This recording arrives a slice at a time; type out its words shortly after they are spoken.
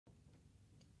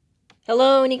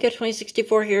Hello,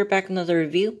 Niko2064 here, back with another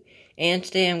review, and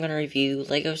today I'm going to review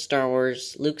LEGO Star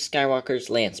Wars Luke Skywalker's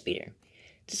Landspeeder.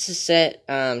 This is set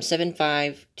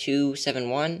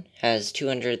 75271, has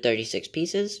 236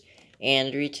 pieces, and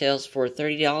it retails for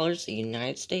 $30 in the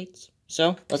United States.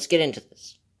 So, let's get into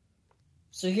this.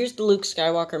 So here's the Luke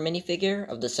Skywalker minifigure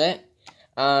of the set,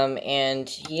 and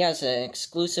he has an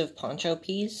exclusive poncho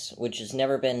piece, which has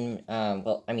never been,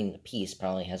 the piece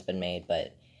probably has been made,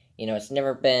 but it's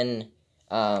never been,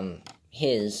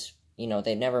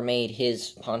 they've never made his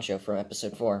poncho from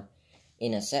Episode 4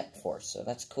 in a set before, so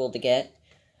that's cool to get.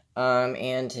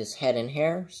 And his head and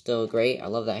hair, still great, I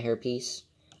love that hair piece.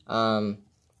 Under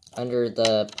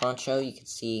the poncho, you can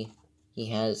see he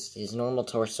has his normal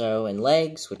torso and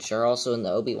legs, which are also in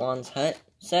the Obi-Wan's hut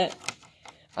set.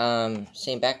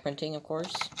 Same back printing, of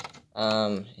course.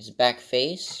 His back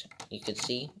face, you can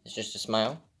see, is just a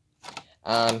smile.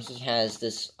 He has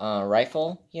this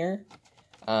rifle here,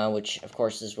 which of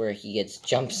course is where he gets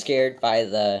jump scared by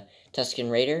the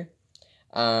Tusken Raider.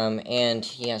 And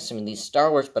he has some of these Star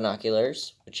Wars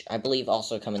binoculars, which I believe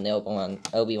also come in the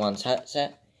Obi-Wan's hut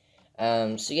set.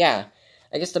 So yeah,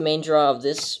 I guess the main draw of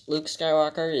this Luke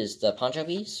Skywalker is the poncho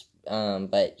piece,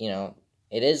 but it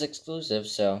is exclusive,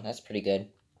 so that's pretty good.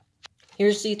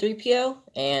 Here's C-3PO,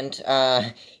 and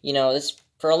this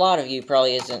for a lot of you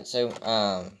probably isn't so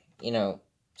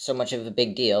so much of a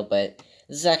big deal, but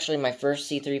this is actually my first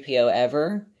C-3PO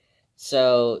ever,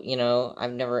 so,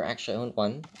 I've never actually owned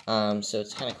one, so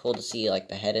it's kind of cool to see, like,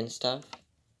 the head and stuff,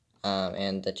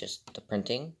 and the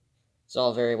printing. It's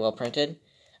all very well printed.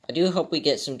 I do hope we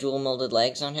get some dual molded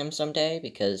legs on him someday,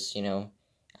 because,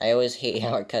 I always hate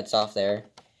how it cuts off there,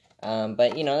 but,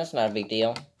 that's not a big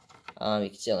deal. You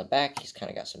can see on the back, he's kind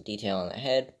of got some detail on the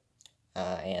head,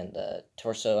 and the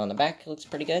torso on the back looks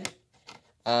pretty good.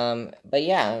 But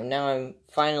yeah, now I'm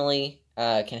finally,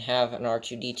 can have an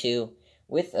R2-D2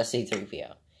 with a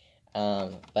C-3PO.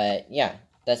 But yeah,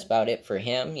 that's about it for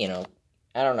him, I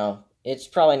don't know, it's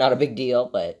probably not a big deal,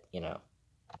 but, I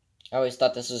always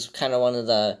thought this was kind of one of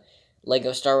the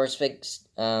LEGO Star Wars figs,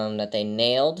 that they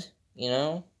nailed,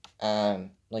 they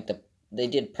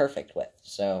did perfect with,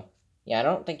 so, yeah, I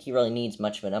don't think he really needs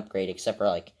much of an upgrade, except for,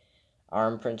 like,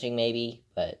 arm printing, maybe,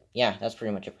 but, yeah, that's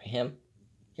pretty much it for him.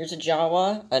 Here's a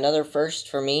Jawa, another first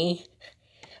for me,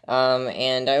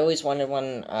 and I always wanted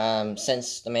one,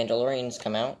 since The Mandalorian's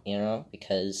come out,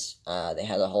 because, they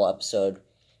had a whole episode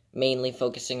mainly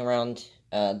focusing around,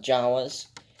 Jawas.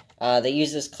 They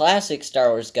use this classic Star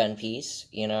Wars gun piece,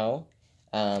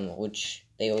 which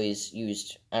they always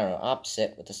used,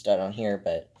 opposite with the stud on here,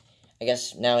 but I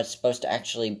guess now it's supposed to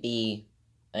actually be,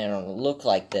 look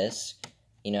like this,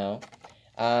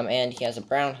 and he has a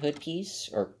brown hood piece,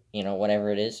 or,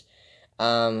 whatever it is,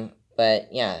 but,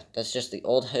 yeah, that's just the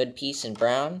old hood piece in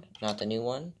brown, not the new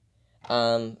one,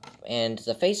 and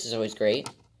the face is always great.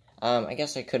 I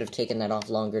guess I could have taken that off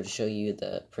longer to show you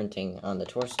the printing on the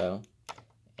torso,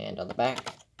 and on the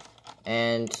back,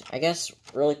 and I guess,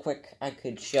 really quick, I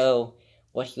could show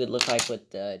what he would look like with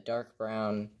the dark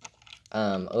brown,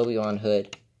 Obi-Wan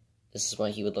hood. This is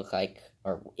what he would look like,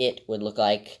 or it would look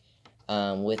like,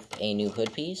 with a new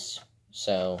hood piece,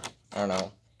 so, I don't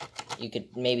know. You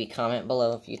could maybe comment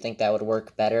below if you think that would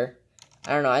work better.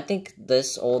 I don't know, I think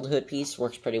this old hood piece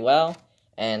works pretty well,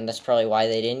 and that's probably why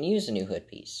they didn't use a new hood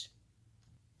piece.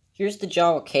 Here's the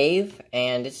Jawa Cave,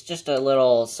 and it's just a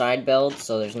little side build,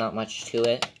 so there's not much to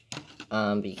it.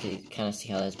 But you can kind of see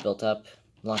how that's built up.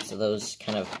 Lots of those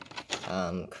kind of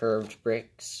curved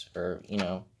bricks, or,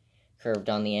 curved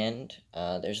on the end.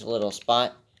 There's a little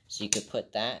spot, so you could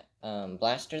put that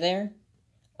blaster there.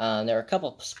 There are a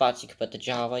couple spots you could put the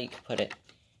Jawa. You could put it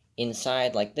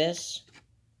inside like this,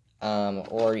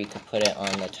 or you could put it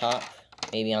on the top,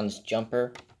 maybe on this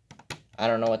jumper. I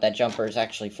don't know what that jumper is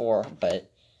actually for, but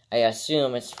I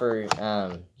assume it's for,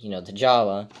 the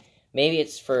Jawa. Maybe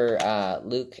it's for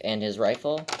Luke and his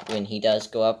rifle when he does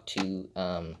go up to,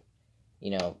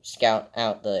 scout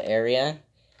out the area.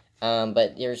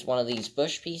 But there's one of these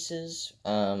bush pieces,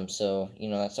 so,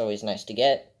 that's always nice to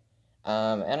get.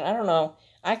 And I don't know,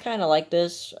 I kind of like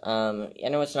this. I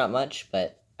know it's not much,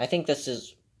 but I think this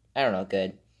is,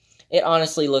 good. It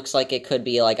honestly looks like it could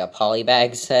be like a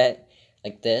polybag set,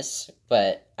 like this,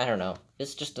 but I don't know.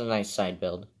 It's just a nice side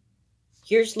build.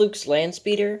 Here's Luke's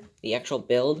Landspeeder, the actual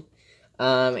build.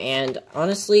 And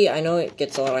honestly, I know it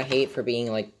gets a lot of hate for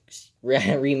being, like,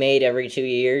 remade every 2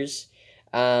 years.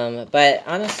 But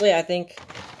honestly, I think,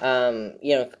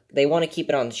 they want to keep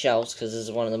it on the shelves, because this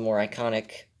is one of the more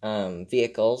iconic,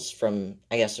 vehicles from,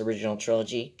 I guess, the original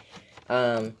trilogy.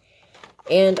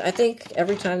 And I think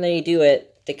every time they do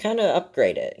it, they kind of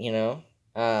upgrade it,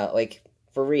 like,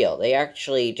 for real. They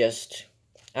actually just,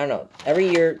 I don't know, every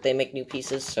year they make new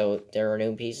pieces, so there are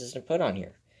new pieces to put on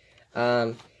here.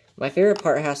 My favorite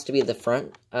part has to be the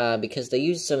front, because they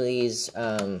use some of these,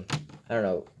 I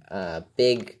don't know,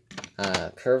 big,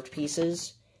 curved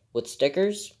pieces with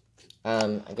stickers.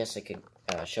 I guess I could,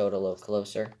 show it a little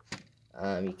closer.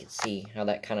 You can see how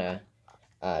that kind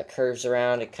of, curves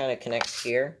around. It kind of connects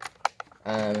here.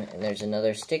 And there's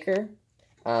another sticker.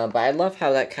 But I love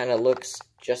how that kind of looks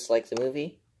just like the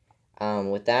movie.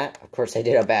 With that, of course, I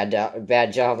did a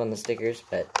bad job on the stickers,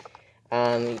 but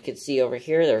you can see over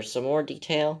here there's some more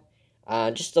detail.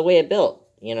 Just the way it built,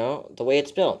 you know, the way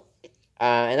it's built.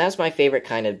 And that's my favorite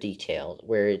kind of detail,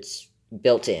 where it's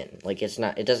built in. Like,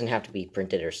 it doesn't have to be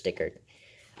printed or stickered.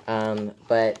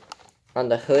 But on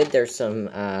the hood, there's some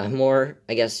more,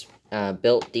 I guess,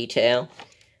 built detail.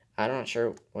 I'm not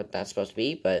sure what that's supposed to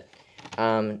be, but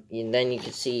and then you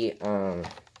can see on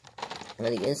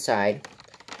the inside,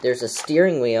 there's a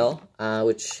steering wheel,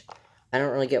 which I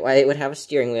don't really get why they would have a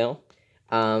steering wheel.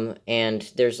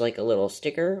 And there's like a little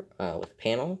sticker with a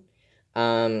panel.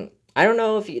 I don't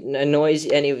know if it annoys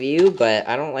any of you, but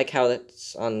I don't like how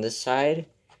that's on this side,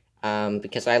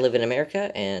 because I live in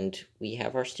America and we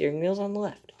have our steering wheels on the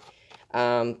left.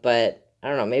 But I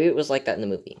don't know, maybe it was like that in the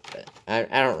movie, but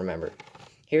I don't remember.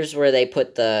 Here's where they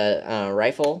put the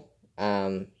rifle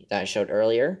that I showed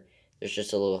earlier. There's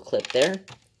just a little clip there.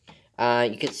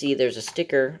 You can see there's a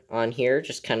sticker on here,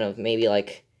 just kind of maybe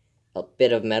like a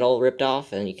bit of metal ripped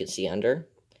off, and you can see under.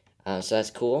 So that's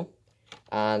cool.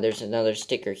 There's another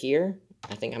sticker here.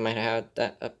 I think I might have had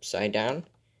that upside down.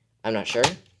 I'm not sure.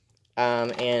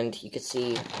 And you can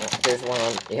see there's one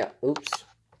on, yeah, oops.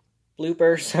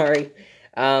 Blooper, sorry.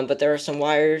 But there are some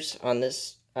wires on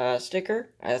this sticker.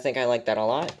 I think I like that a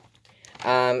lot.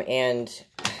 And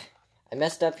I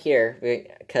messed up here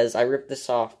because I ripped this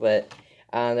off, but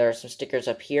there are some stickers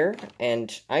up here,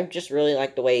 and I just really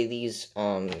like the way these,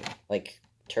 like,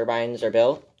 turbines are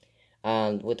built,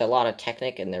 with a lot of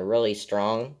technique, and they're really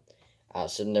strong,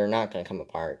 so they're not going to come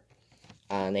apart.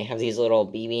 They have these little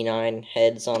BB-9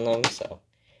 heads on them, so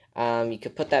you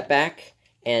could put that back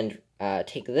and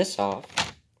take this off,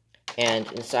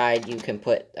 and inside you can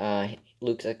put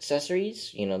Luke's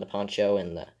accessories, you know, the poncho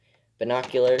and the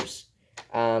binoculars,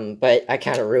 but I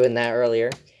kind of ruined that earlier.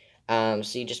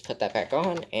 So you just put that back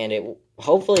on, and it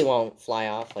hopefully won't fly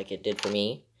off like it did for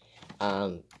me,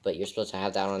 but you're supposed to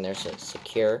have that on there so it's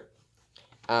secure.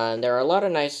 There are a lot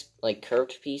of nice, like,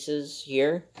 curved pieces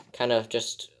here, kind of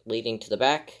just leading to the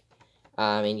back,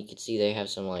 and you can see they have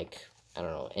some, like, I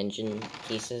don't know, engine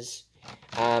pieces.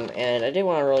 And I did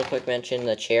want to really quick mention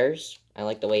the chairs. I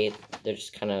like the way they're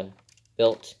just kind of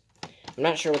built. I'm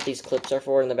not sure what these clips are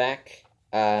for in the back.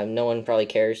 No one probably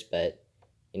cares, but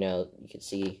you know, you can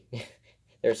see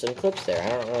there's some clips there. I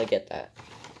don't really get that.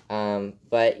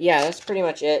 But yeah, that's pretty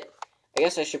much it. I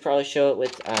guess I should probably show it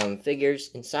with figures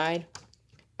inside,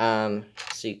 so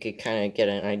you could kind of get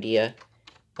an idea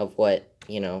of what,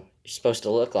 you know, you're supposed to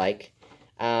look like.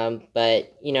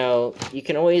 But, you know, you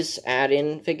can always add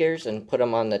in figures and put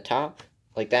them on the top,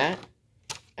 like that.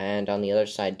 And on the other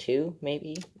side too,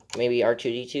 maybe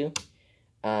R2-D2.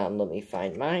 Let me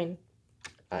find mine.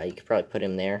 You could probably put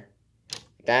him there,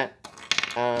 like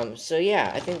that. So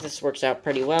yeah, I think this works out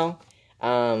pretty well.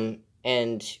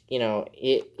 And, you know,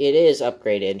 it is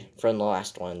upgraded from the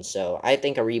last one, so I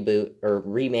think a reboot, or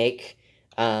remake,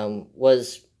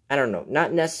 was, I don't know,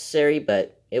 not necessary,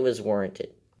 but it was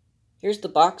warranted. Here's the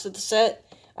box of the set.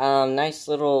 Nice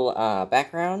little,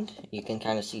 background. You can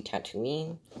kind of see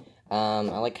Tatooine. I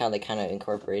like how they kind of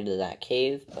incorporated that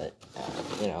cave, but,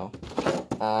 you know,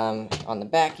 on the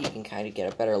back you can kind of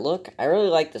get a better look. I really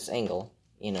like this angle,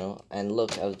 you know, and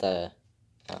look of the,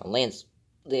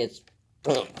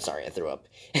 sorry, I threw up.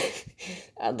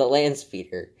 The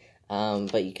Landspeeder.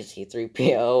 But you can see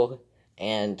 3PO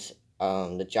and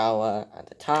the Jawa at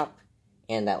the top,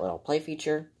 and that little play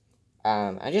feature.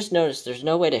 I just noticed there's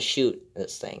no way to shoot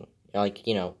this thing. Like,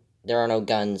 you know, there are no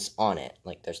guns on it.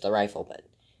 Like, there's the rifle, but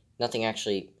nothing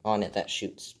actually on it that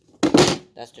shoots.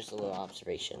 That's just a little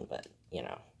observation, but, you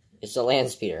know, it's a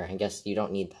Landspeeder. I guess you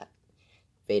don't need that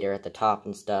Vader at the top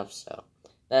and stuff, so.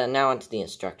 Now onto the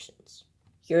instructions.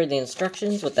 Here are the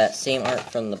instructions with that same art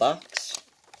from the box.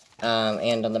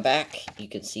 And on the back, you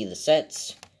can see the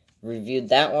sets. Reviewed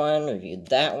that one, reviewed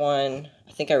that one.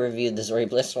 I think I reviewed the Zori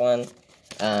Bliss one.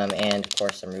 And of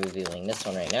course I'm reviewing this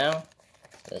one right now.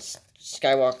 The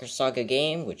Skywalker Saga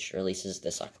game, which releases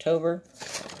this October.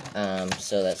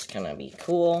 So that's gonna be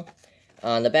cool.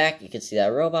 On the back, you can see that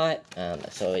robot.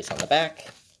 That's always on the back.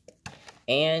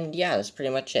 And yeah, that's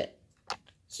pretty much it.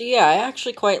 So yeah, I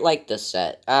actually quite like this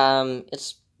set.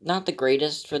 It's not the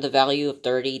greatest for the value of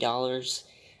 $30.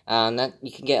 That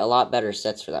you can get a lot better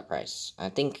sets for that price. I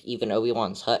think even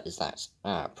Obi-Wan's hut is that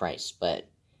price, but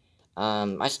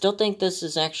I still think this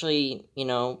is actually,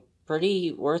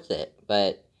 pretty worth it.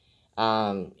 But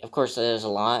of course, there's a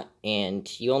lot, and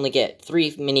you only get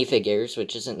 3 minifigures,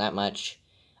 which isn't that much.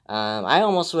 I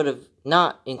almost would have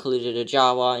not included a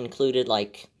Jawa, included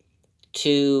like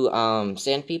 2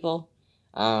 Sand People,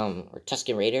 or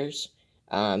Tusken Raiders,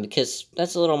 because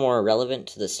that's a little more relevant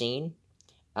to the scene.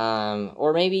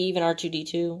 Or maybe even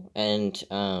R2-D2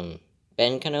 and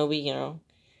Ben Kenobi,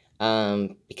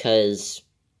 because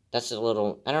that's a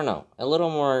little, I don't know, a little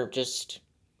more just,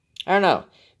 I don't know.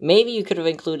 Maybe you could have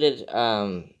included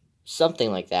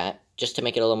something like that just to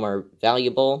make it a little more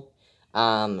valuable.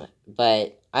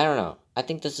 But I don't know. I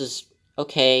think this is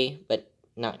okay, but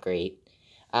not great.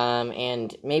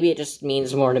 And maybe it just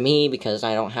means more to me because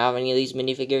I don't have any of these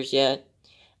minifigures yet.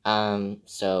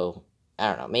 So I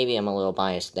don't know. Maybe I'm a little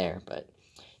biased there, but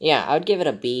yeah, I would give it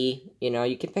a B.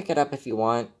 You can pick it up if you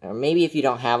want, or maybe if you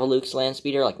don't have a Luke's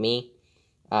Landspeeder like me,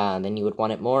 then you would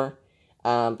want it more.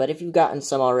 But if you've gotten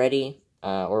some already,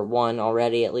 or one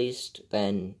already at least,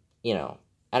 then,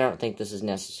 I don't think this is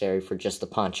necessary for just the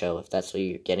poncho, if that's what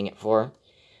you're getting it for.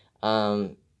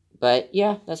 But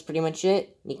yeah, that's pretty much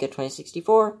it. Niko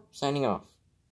 2064, signing off.